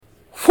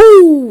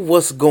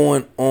What's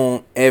going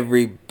on,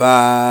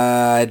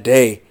 everybody?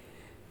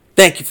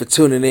 Thank you for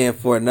tuning in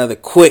for another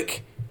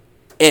quick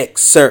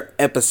excerpt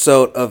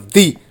episode of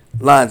the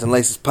Lines and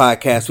Laces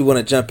podcast. We want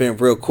to jump in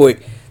real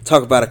quick,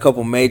 talk about a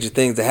couple major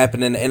things that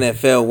happen in the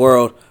NFL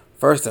world.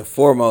 First and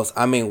foremost,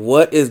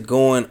 what is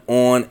going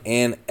on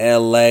in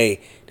LA?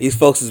 These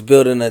folks is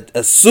building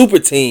a super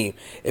team.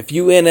 If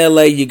you in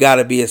LA, you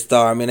gotta be a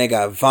star. They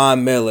got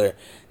Von Miller,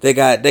 they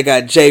got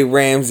Jay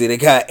Ramsey, they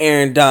got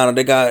Aaron Donald,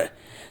 they got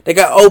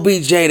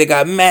OBJ, they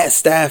got Matt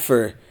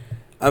Stafford.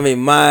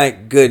 My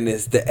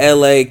goodness, the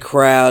LA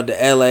crowd,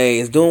 the LA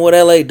is doing what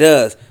LA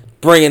does,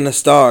 bringing the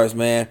stars,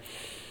 man.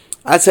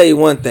 I tell you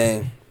one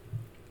thing,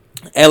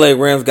 LA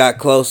Rams got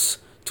close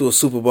to a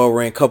Super Bowl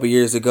ring a couple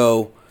years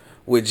ago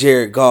with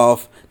Jared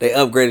Goff. They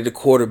upgraded the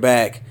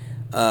quarterback.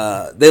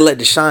 They let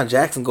Deshaun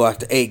Jackson go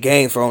after 8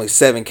 games for only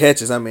 7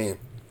 catches.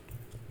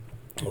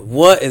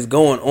 What is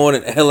going on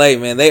in LA,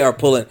 man? They are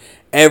pulling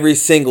every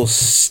single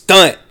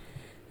stunt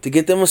to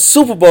get them a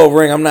Super Bowl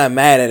ring. I'm not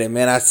mad at it,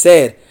 man. I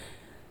said,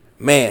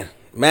 man,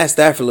 Matt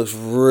Stafford looks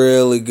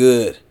really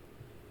good,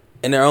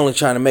 and they're only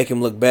trying to make him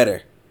look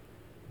better.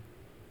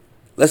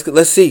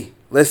 Let's see.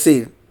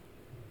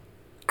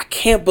 I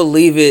can't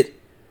believe it.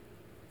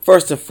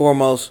 First and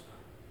foremost,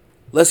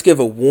 let's give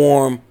a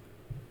warm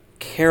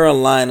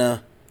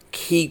Carolina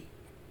keep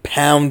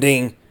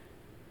pounding,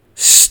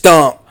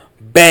 stomp,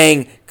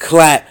 bang,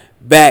 clap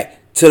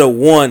back to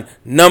the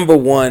number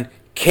one,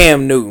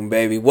 Cam Newton,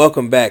 baby.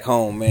 Welcome back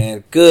home,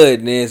 man.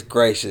 Goodness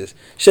gracious.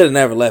 Should have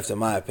never left, in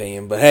my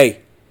opinion. But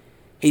hey,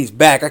 he's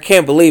back. I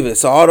can't believe it.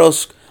 So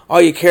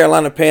all you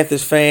Carolina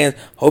Panthers fans,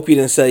 hope you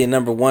didn't sell your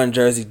number 1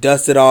 jersey.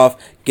 Dust it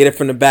off. Get it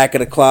from the back of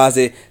the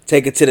closet.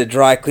 Take it to the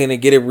dry cleaner.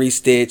 Get it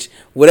restitched.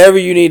 Whatever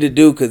you need to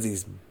do, because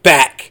he's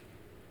back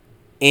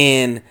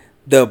in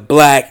the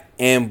black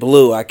and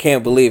blue. I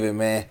can't believe it,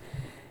 man.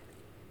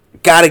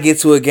 Got to get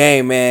to a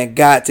game, man.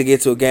 Got to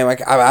get to a game.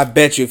 I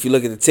bet you if you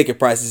look at the ticket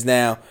prices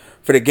now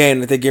for the game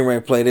that they're getting ready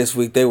to play this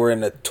week, they were in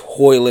the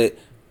toilet.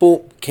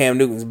 Boop. Cam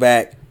Newton's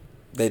back.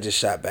 They just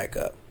shot back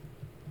up.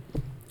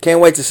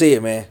 Can't wait to see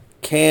it, man.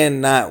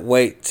 Cannot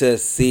wait to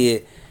see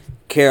it.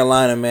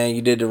 Carolina, man,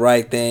 you did the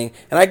right thing.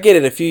 And I get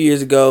it. A few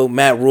years ago,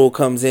 Matt Rule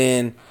comes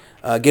in,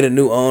 get a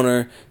new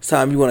owner. It's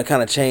time you want to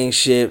kind of change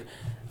ship.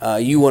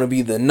 You want to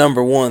be the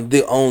number one,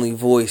 the only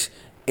voice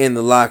in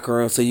the locker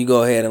room. So you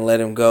go ahead and let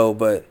him go.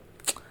 But,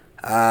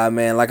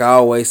 man, like I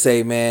always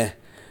say, man,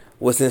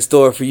 what's in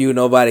store for you,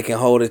 nobody can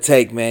hold or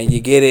take, man. You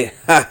get it?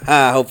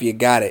 I hope you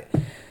got it.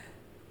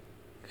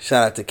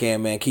 Shout out to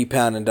Cam, man. Keep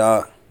pounding,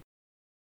 dog.